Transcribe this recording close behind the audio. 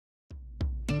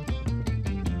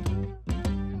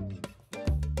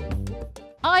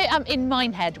I am in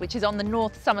Minehead, which is on the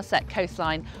North Somerset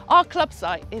coastline. Our club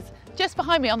site is just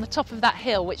behind me on the top of that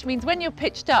hill, which means when you're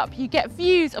pitched up, you get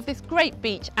views of this great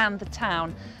beach and the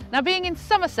town. Now, being in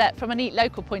Somerset from an Eat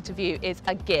Local point of view is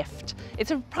a gift.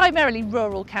 It's a primarily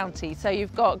rural county, so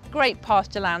you've got great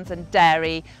pasture lands and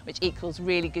dairy, which equals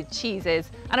really good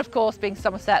cheeses. And of course, being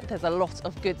Somerset, there's a lot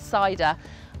of good cider.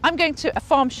 I'm going to a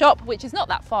farm shop, which is not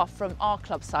that far from our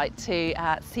club site, to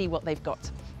see what they've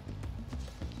got.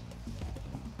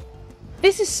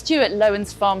 This is Stuart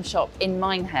Lowen's farm shop in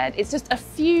Minehead. It's just a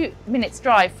few minutes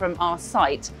drive from our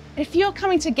site. If you're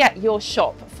coming to get your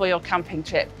shop for your camping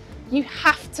trip, you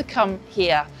have to come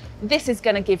here. This is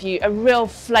going to give you a real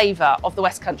flavour of the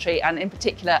West Country, and in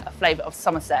particular a flavour of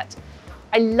Somerset.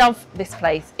 I love this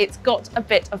place. It's got a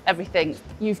bit of everything.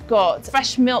 You've got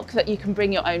fresh milk that you can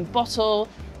bring your own bottle,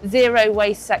 zero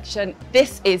waste section.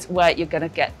 This is where you're going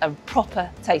to get a proper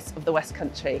taste of the West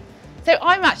Country. So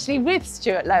I'm actually with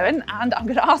Stuart Lowen, and I'm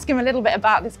going to ask him a little bit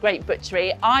about this great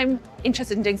butchery. I'm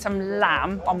interested in doing some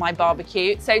lamb on my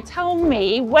barbecue. So tell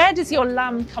me, where does your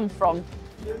lamb come from?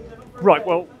 Right,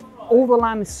 well, all the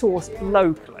lamb is sourced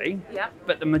locally, Yeah.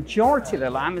 but the majority of the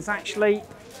lamb is actually,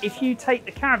 if you take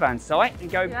the caravan site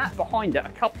and go behind it a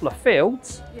couple of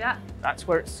fields, that's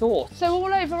where it's sourced. So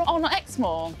all over on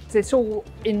Exmoor? It's all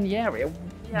in the area.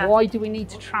 Yeah. Why do we need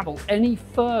to travel any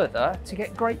further to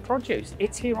get great produce?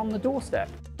 It's here on the doorstep.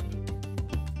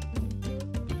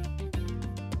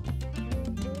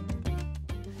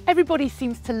 Everybody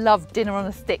seems to love dinner on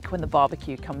a stick when the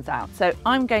barbecue comes out. So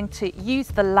I'm going to use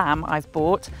the lamb I've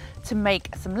bought to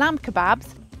make some lamb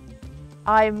kebabs.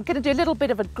 I'm going to do a little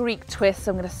bit of a Greek twist,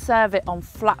 so I'm going to serve it on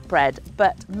flatbread,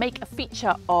 but make a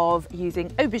feature of using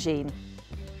aubergine.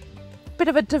 Bit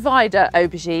of a divider,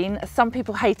 aubergine. Some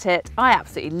people hate it. I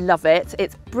absolutely love it.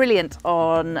 It's brilliant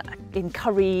in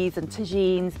curries and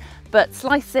tagines, but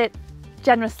slice it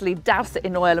generously, douse it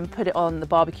in oil and put it on the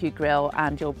barbecue grill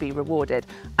and you'll be rewarded.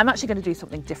 I'm actually going to do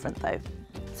something different though.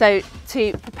 So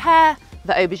to prepare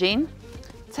the aubergine,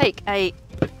 take a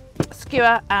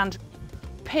skewer and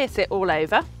pierce it all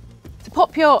over. To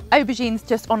pop your aubergines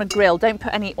just on a grill, don't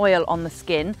put any oil on the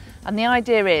skin. And the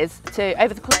idea is to,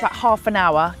 over the course of about half an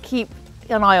hour, keep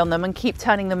an eye on them and keep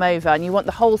turning them over, and you want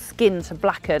the whole skin to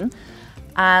blacken,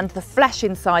 and the flesh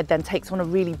inside then takes on a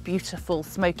really beautiful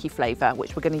smoky flavour,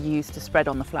 which we're going to use to spread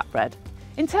on the flatbread.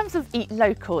 In terms of Eat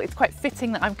Local, it's quite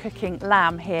fitting that I'm cooking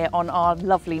lamb here on our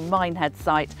lovely Minehead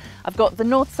site. I've got the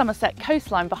North Somerset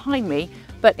coastline behind me,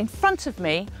 but in front of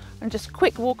me, and just a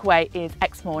quick walk away, is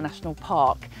Exmoor National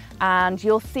Park, and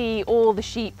you'll see all the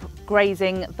sheep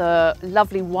grazing the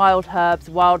lovely wild herbs,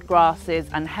 wild grasses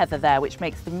and heather there, which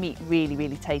makes the meat really,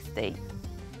 really tasty.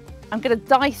 I'm going to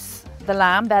dice the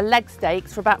lamb. They're leg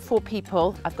steaks for about 4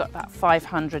 people. I've got about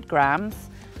 500 grams.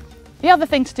 The other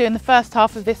thing to do in the first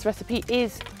half of this recipe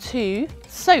is to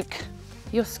soak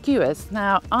your skewers.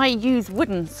 Now, I use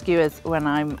wooden skewers when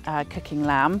I'm cooking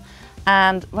lamb,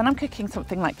 and when I'm cooking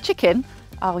something like chicken,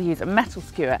 I'll use a metal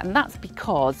skewer, and that's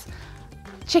because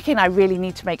chicken, I really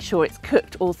need to make sure it's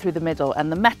cooked all through the middle,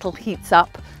 and the metal heats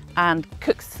up and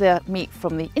cooks the meat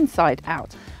from the inside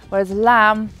out. Whereas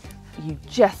lamb, you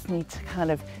just need to kind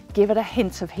of give it a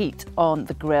hint of heat on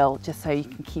the grill just so you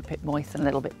can keep it moist and a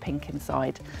little bit pink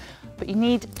inside. But you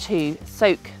need to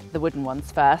soak the wooden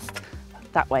ones first.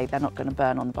 That way they're not going to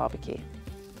burn on the barbecue.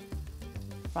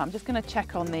 Right, I'm just going to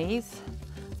check on these.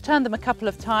 Turn them a couple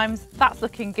of times. That's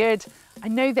looking good. I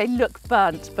know they look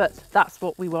burnt, but that's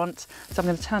what we want. So I'm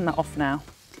going to turn that off now.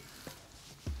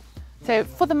 So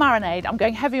for the marinade, I'm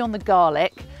going heavy on the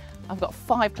garlic. I've got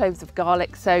 5 cloves of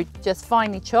garlic, so just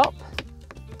finely chop.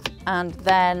 And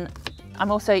then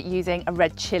I'm also using a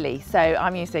red chilli, so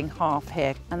I'm using half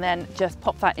here. And then just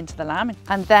pop that into the lamb.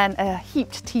 And then a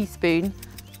heaped teaspoon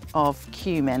of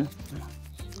cumin.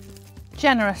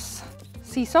 Generous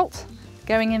sea salt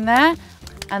going in there.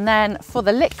 And then for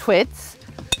the liquids,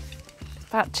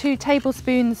 about 2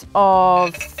 tablespoons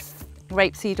of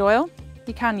rapeseed oil.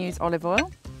 You can use olive oil.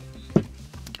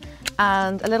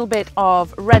 And a little bit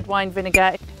of red wine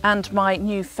vinegar, and my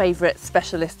new favourite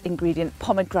specialist ingredient,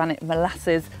 pomegranate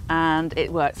molasses, and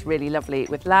it works really lovely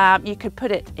with lamb. You could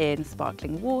put it in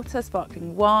sparkling water,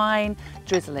 sparkling wine,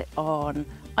 drizzle it on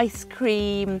ice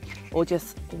cream, or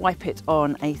just wipe it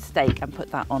on a steak and put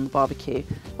that on the barbecue.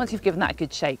 Once you've given that a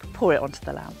good shake, pour it onto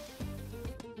the lamb.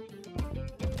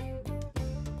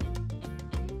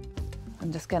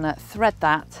 I'm just going to thread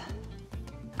that,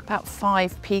 about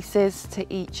 5 pieces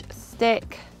to each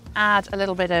stick. Add a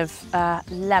little bit of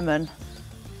lemon.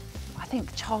 I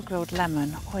think char-grilled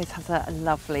lemon always has a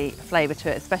lovely flavour to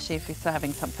it, especially if you're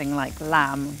serving something like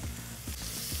lamb.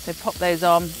 So pop those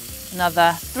on,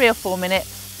 another 3 or 4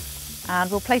 minutes and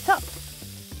we'll plate up.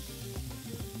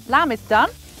 Lamb is done.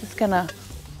 Just gonna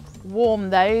warm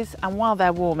those, and while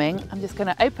they're warming, I'm just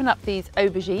gonna open up these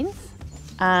aubergines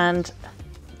and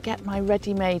get my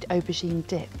ready-made aubergine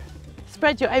dip.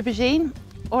 Spread your aubergine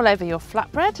all over your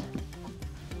flatbread.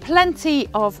 Plenty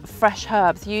of fresh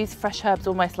herbs. Use fresh herbs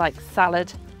almost like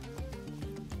salad.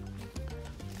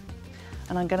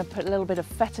 And I'm going to put a little bit of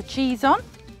feta cheese on.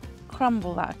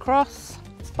 Crumble that across.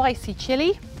 Spicy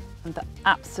chili and the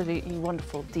absolutely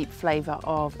wonderful deep flavour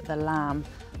of the lamb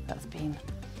that's been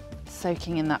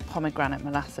soaking in that pomegranate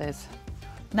molasses.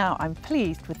 Now I'm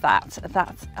pleased with that.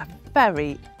 That's a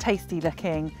very tasty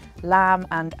looking lamb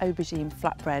and aubergine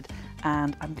flatbread,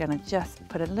 and I'm going to just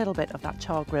put a little bit of that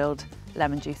char grilled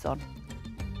lemon juice on.